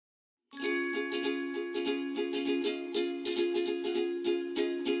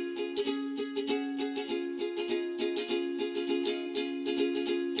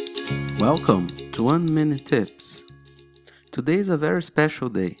Welcome to 1 Minute Tips. Today is a very special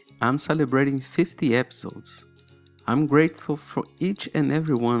day. I'm celebrating 50 episodes. I'm grateful for each and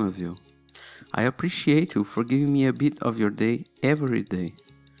every one of you. I appreciate you for giving me a bit of your day every day.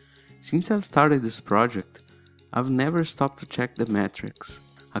 Since I've started this project, I've never stopped to check the metrics.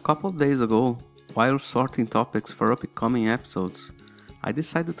 A couple of days ago, while sorting topics for upcoming episodes, I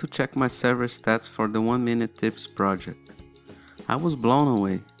decided to check my server stats for the 1 Minute Tips project. I was blown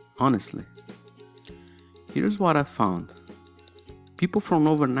away, honestly. Here's what I found. People from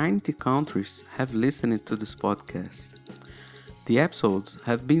over 90 countries have listened to this podcast. The episodes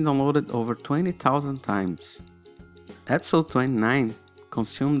have been downloaded over 20,000 times. Episode 29,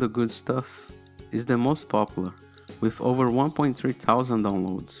 Consume the Good Stuff, is the most popular, with over 1.3 thousand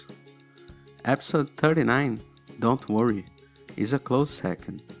downloads. Episode 39, Don't Worry, is a close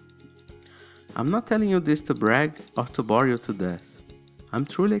second. I'm not telling you this to brag or to bore you to death. I'm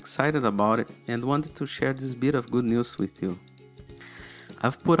truly excited about it and wanted to share this bit of good news with you.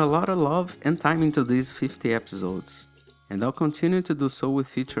 I've put a lot of love and time into these 50 episodes, and I'll continue to do so with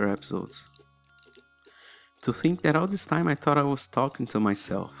future episodes. To think that all this time I thought I was talking to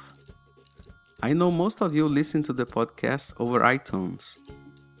myself. I know most of you listen to the podcast over iTunes.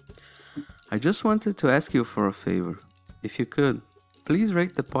 I just wanted to ask you for a favor. If you could, please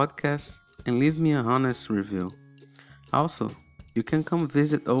rate the podcast and leave me a honest review. Also, you can come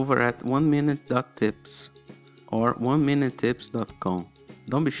visit over at 1minute.tips or 1minutetips.com.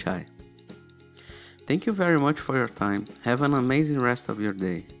 Don't be shy. Thank you very much for your time. Have an amazing rest of your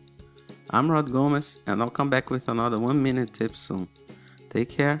day. I'm Rod Gomez, and I'll come back with another 1 Minute Tip soon. Take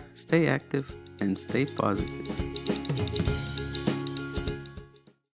care, stay active, and stay positive.